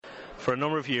For a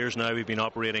number of years now, we've been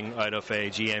operating out of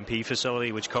a GMP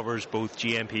facility which covers both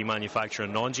GMP manufacture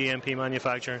and non-GMP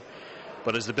manufacture.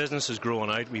 But as the business has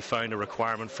grown out, we found a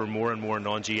requirement for more and more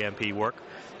non-GMP work.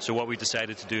 So what we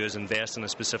decided to do is invest in a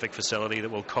specific facility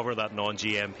that will cover that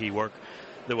non-GMP work,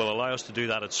 that will allow us to do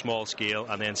that at small scale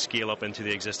and then scale up into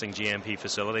the existing GMP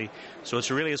facility. So it's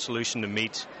really a solution to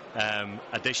meet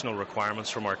additional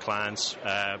requirements from our clients,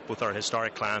 both our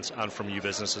historic clients and from new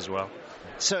business as well.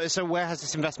 So where has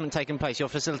this investment taken place? Your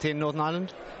facility in Northern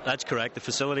Ireland? That's correct. The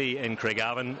facility in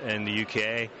Craigavon in the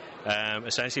UK.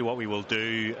 Essentially what we will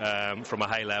do from a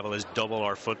high level is double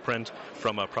our footprint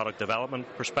from a product development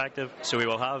perspective. So we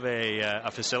will have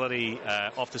a facility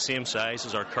of the same size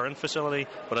as our current facility,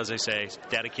 but as I say,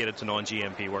 dedicated to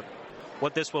non-GMP work.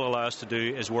 What this will allow us to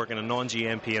do is work in a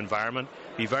non-GMP environment,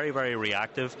 be very, very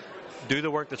reactive, do the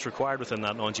work that's required within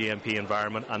that non-GMP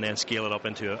environment, and then scale it up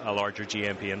into a larger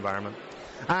GMP environment.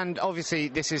 And obviously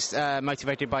this is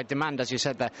motivated by demand, as you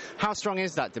said there. How strong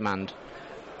is that demand?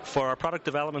 For our product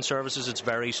development services, it's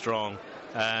very strong.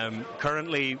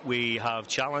 Currently, we have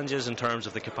challenges in terms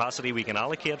of the capacity we can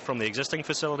allocate from the existing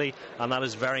facility, and that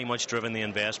has very much driven the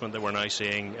investment that we're now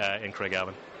seeing in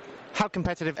Craigavon. How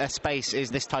competitive a space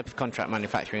is this type of contract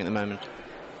manufacturing at the moment?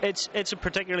 It's a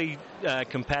particularly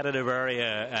competitive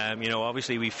area.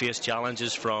 Obviously we face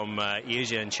challenges from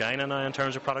Asia and China now in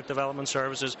terms of product development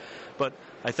services, but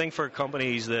I think for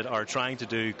companies that are trying to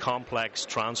do complex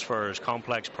transfers,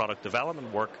 complex product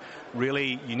development work,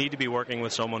 really you need to be working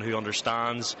with someone who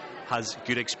understands, has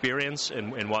good experience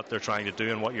in what they're trying to do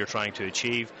and what you're trying to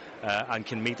achieve, and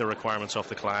can meet the requirements of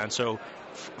the client. So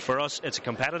for us, it's a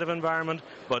competitive environment,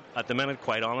 but at the minute,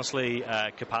 quite honestly,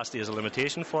 capacity is a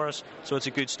limitation for us. So it's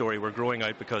a good story. We're growing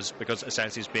out because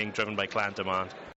essentially it's being driven by client demand.